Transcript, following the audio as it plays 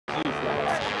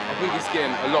think it's getting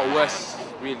a lot worse,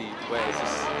 really, where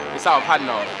it's out of hand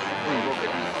now.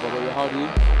 How old are you?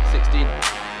 16.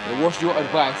 What's your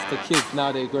advice to kids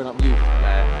now they're growing up youth?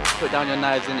 Put down your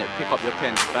knives in it, pick up your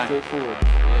pen, bang. Straightforward.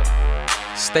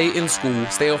 Yeah. Stay in school,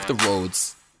 stay off the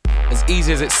roads. As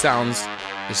easy as it sounds,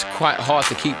 it's quite hard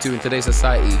to keep to in today's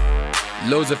society.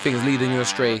 Loads of things leading you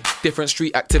astray, different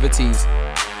street activities.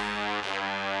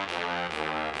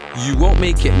 You won't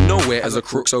make it nowhere as a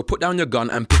crook, so put down your gun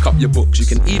and pick up your books. You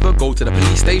can either go to the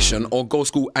police station or go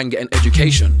school and get an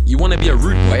education. You wanna be a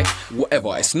rude boy?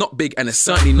 Whatever, it's not big and it's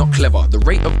certainly not clever. The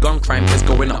rate of gun crime is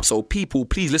going up, so people,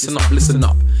 please listen up, listen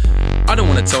up. I don't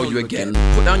wanna tell you again,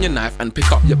 put down your knife and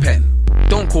pick up your pen.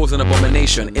 Don't cause an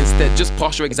abomination, instead just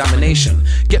pass your examination.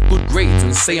 Get good grades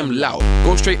and say them loud.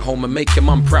 Go straight home and make your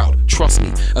mum proud. Trust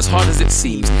me, as hard as it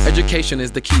seems, education is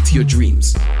the key to your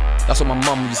dreams. That's what my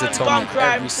mum used to tell me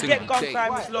every single day. Gun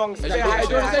crime is long.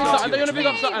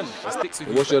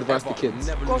 What's your advice to kids?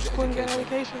 Go to school and get an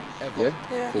education. Yeah?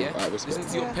 Yeah. Cool. Alright, respect.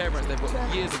 Listen to your parents, they've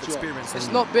got years of experience.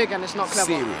 It's not big and it's not clever.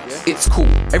 Serious. It's cool,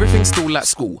 everything's still like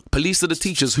school. Police are the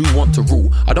teachers who want to rule.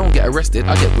 I don't get arrested,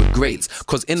 I get good grades.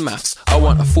 Cause in maths, I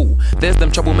want a fool. There's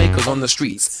them troublemakers on the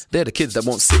streets. They're the kids that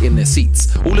won't sit in their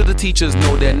seats. All of the teachers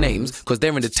know their names, cause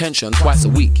they're in detention twice a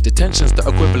week. Detention's the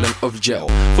equivalent of jail,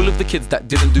 full of the kids that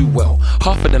didn't do well.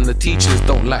 Half of them the teachers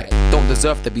don't like, don't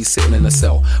deserve to be sitting in a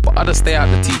cell. But others stay out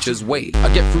the teacher's way.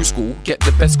 I get through school, get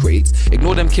the best grades.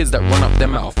 Ignore them kids that run up their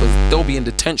mouth, cause they'll be in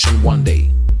detention one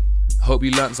day. Hope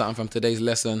you learned something from today's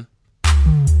lesson.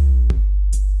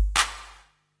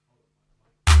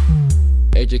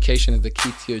 Education is the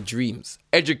key to your dreams.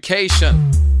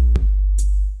 Education!